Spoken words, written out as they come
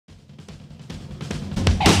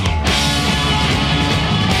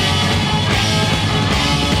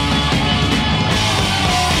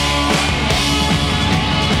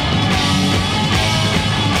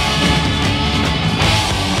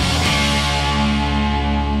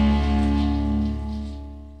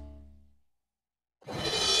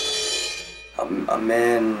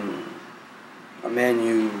Amanuensis.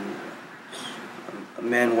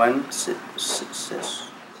 Amanuensis.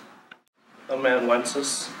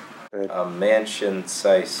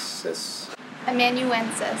 Amanuensis.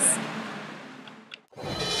 Amanuensis.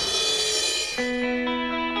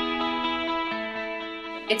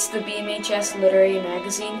 It's the BMHS Literary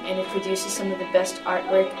Magazine, and it produces some of the best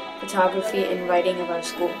artwork, photography, and writing of our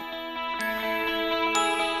school.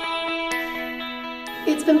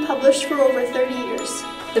 It's been published for over 30 years.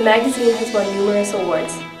 The magazine has won numerous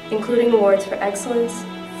awards, including awards for excellence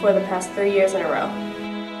for the past 3 years in a row.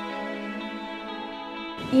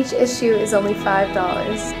 Each issue is only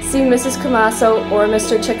 $5. See Mrs. Camasso or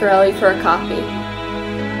Mr. Ciccarelli for a copy.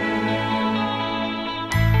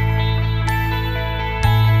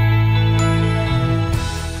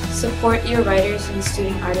 Support your writers and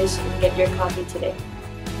student artists and get your copy today.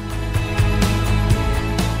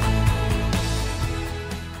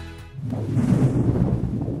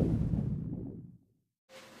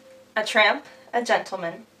 A tramp, a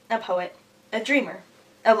gentleman, a poet, a dreamer,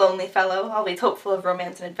 a lonely fellow, always hopeful of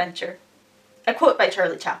romance and adventure. A quote by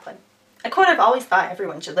Charlie Chaplin. A quote I've always thought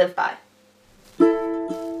everyone should live by.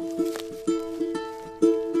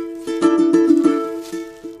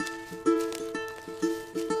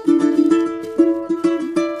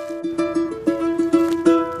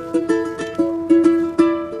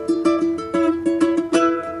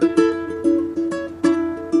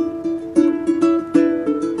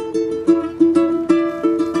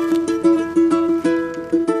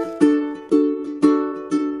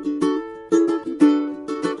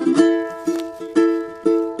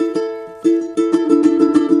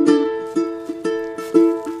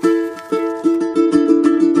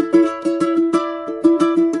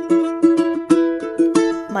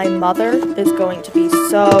 My mother is going to be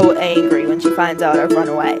so angry when she finds out I've run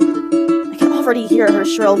away. I can already hear her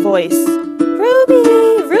shrill voice. Ruby!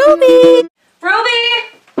 Ruby! Ruby!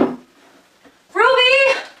 Ruby!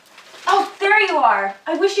 Oh, there you are.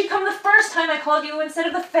 I wish you'd come the first time I called you instead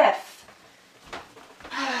of the 5th.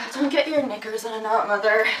 Don't get your knickers in a knot,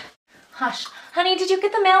 Mother. Hush. Honey, did you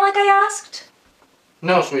get the mail like I asked?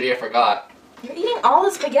 No, sweetie, I forgot. You're eating all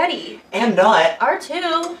the spaghetti. And not.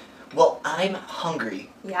 R2. Well, I'm hungry.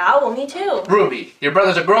 Yeah, well, me too. Ruby, your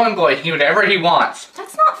brother's a growing boy. He can do whatever he wants.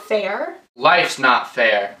 That's not fair. Life's not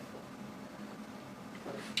fair.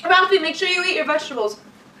 Ralphie, make sure you eat your vegetables.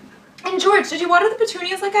 And George, did you water the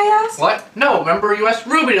petunias like I asked? What? No, remember you asked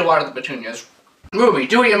Ruby to water the petunias. Ruby,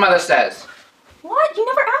 do what your mother says. What? You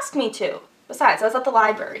never asked me to. Besides, I was at the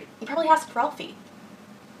library. You probably asked Ralphie.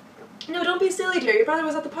 No, don't be silly, dear. Your brother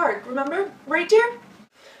was at the park, remember? Right, dear?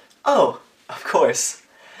 Oh, of course.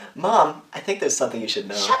 Mom, I think there's something you should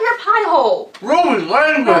know. Shut your pie hole! Ruby,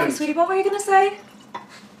 language! Ralphie, sweetie, what were you gonna say?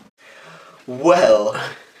 Well,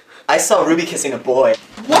 I saw Ruby kissing a boy.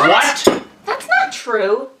 What? That's not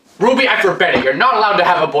true. Ruby, I forbid it. You're not allowed to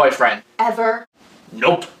have a boyfriend. Ever.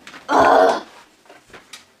 Nope. Ugh.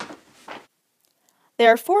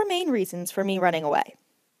 There are 4 main reasons for me running away.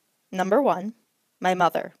 Number 1, my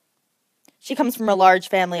mother. She comes from a large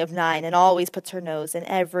family of 9 and always puts her nose in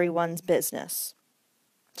everyone's business.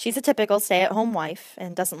 She's a typical stay-at-home wife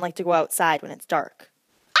and doesn't like to go outside when it's dark.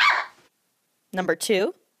 Number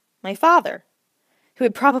 2, my father, who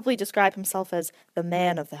would probably describe himself as the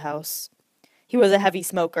man of the house. He was a heavy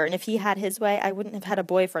smoker, and if he had his way, I wouldn't have had a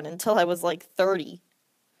boyfriend until I was like 30.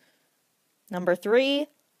 Number 3,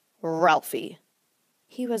 Ralphie.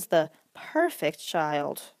 He was the perfect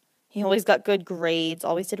child. He always got good grades,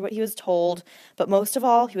 always did what he was told, but most of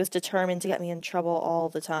all, he was determined to get me in trouble all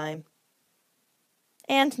the time.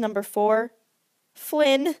 And number 4,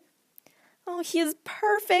 Flynn. Oh, he is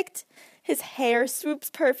perfect. His hair swoops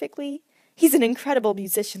perfectly. He's an incredible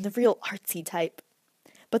musician, the real artsy type.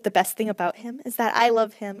 But the best thing about him is that I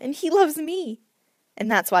love him and he loves me.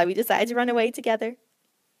 And that's why we decided to run away together.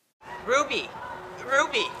 Ruby!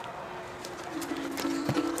 Ruby!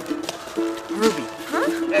 Ruby!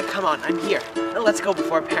 Huh? Come on, I'm here. Let's go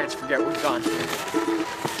before parents forget we're gone.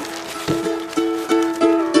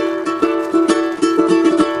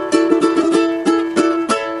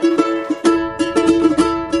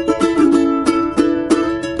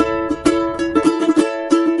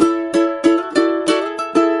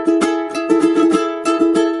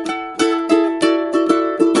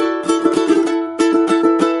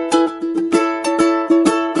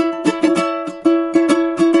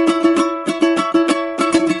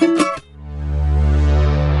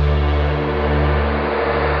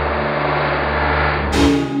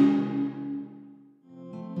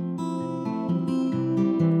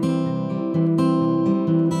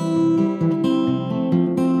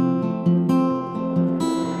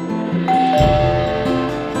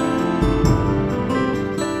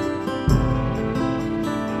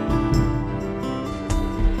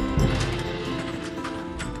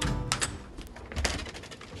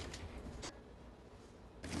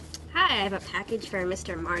 Hi, I have a package for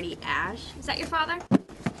Mr. Marty Ash. Is that your father?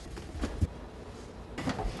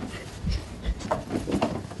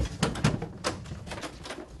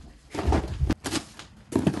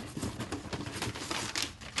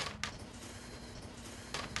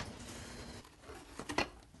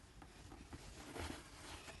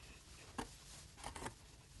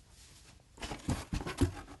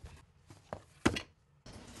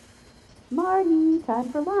 Marty, time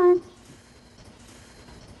for lunch.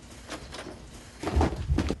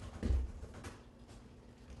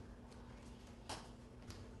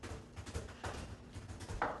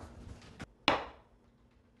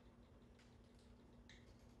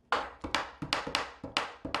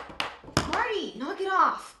 Marty, knock it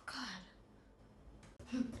off. God.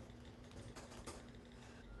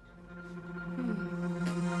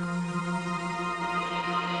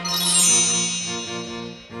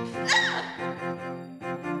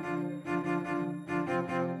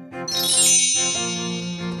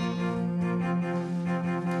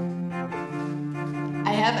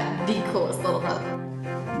 I have the coolest little brother.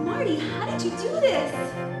 Marty, how did you do this?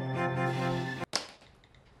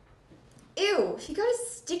 Ew, he got a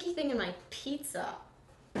sticky thing in my pizza.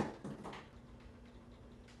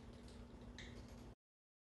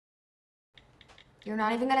 You're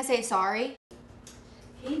not even gonna say sorry?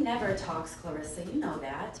 He never talks, Clarissa, you know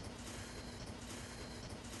that.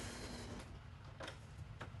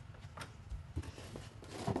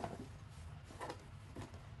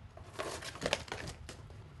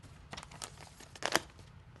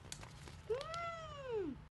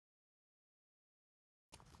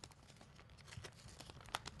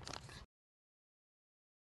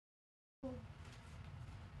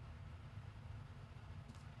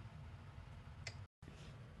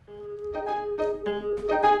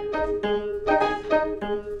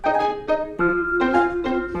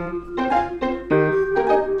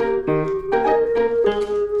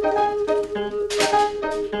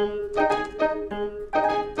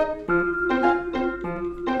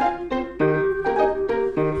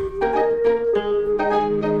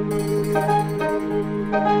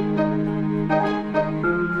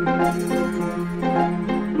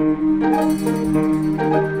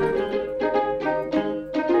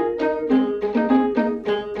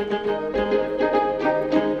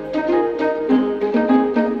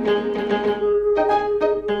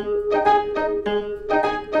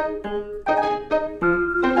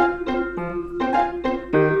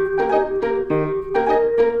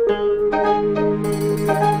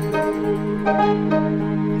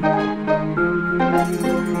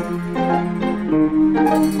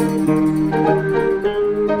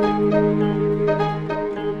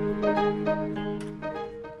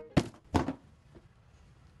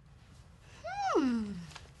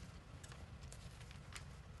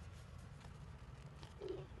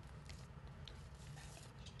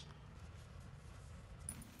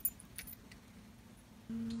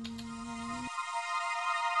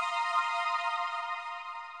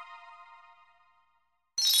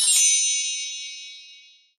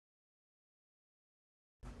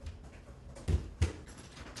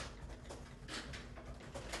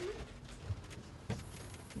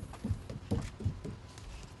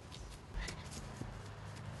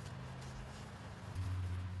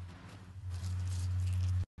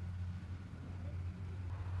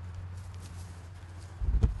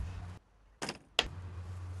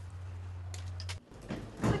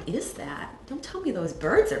 What is that? Don't tell me those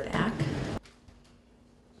birds are back.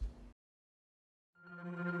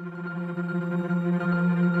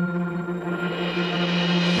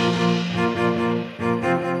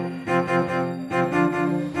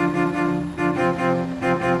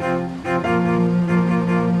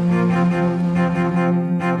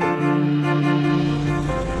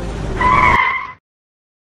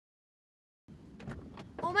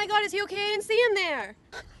 Oh my God, is he okay? I didn't see him there.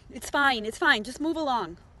 It's fine, just move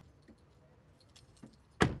along.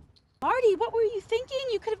 Marty, what were you thinking?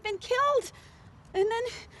 You could have been killed. And then,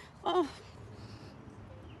 oh.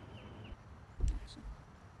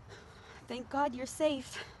 Thank God you're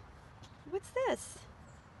safe. What's this?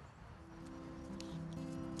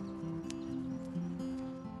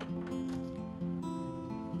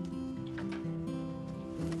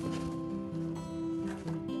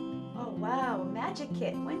 Oh wow, a magic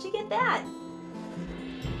kit. When'd you get that?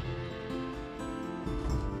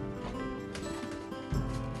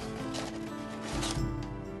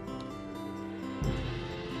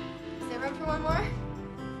 Is there room for one more?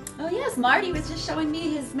 Oh yes, Marty was just showing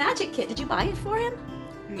me his magic kit. Did you buy it for him?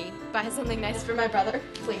 Me? Buy something nice for my brother,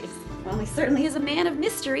 please. Well, he certainly is a man of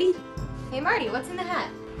mystery. Hey Marty, what's in the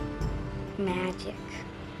hat? Magic.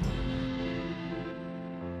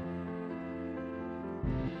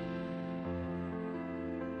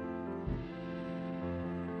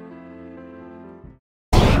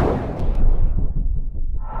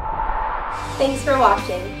 Thanks for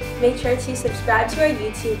watching. Make sure to subscribe to our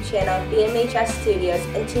YouTube channel, BMHS Studios,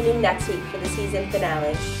 and tune in next week for the season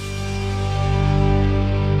finale.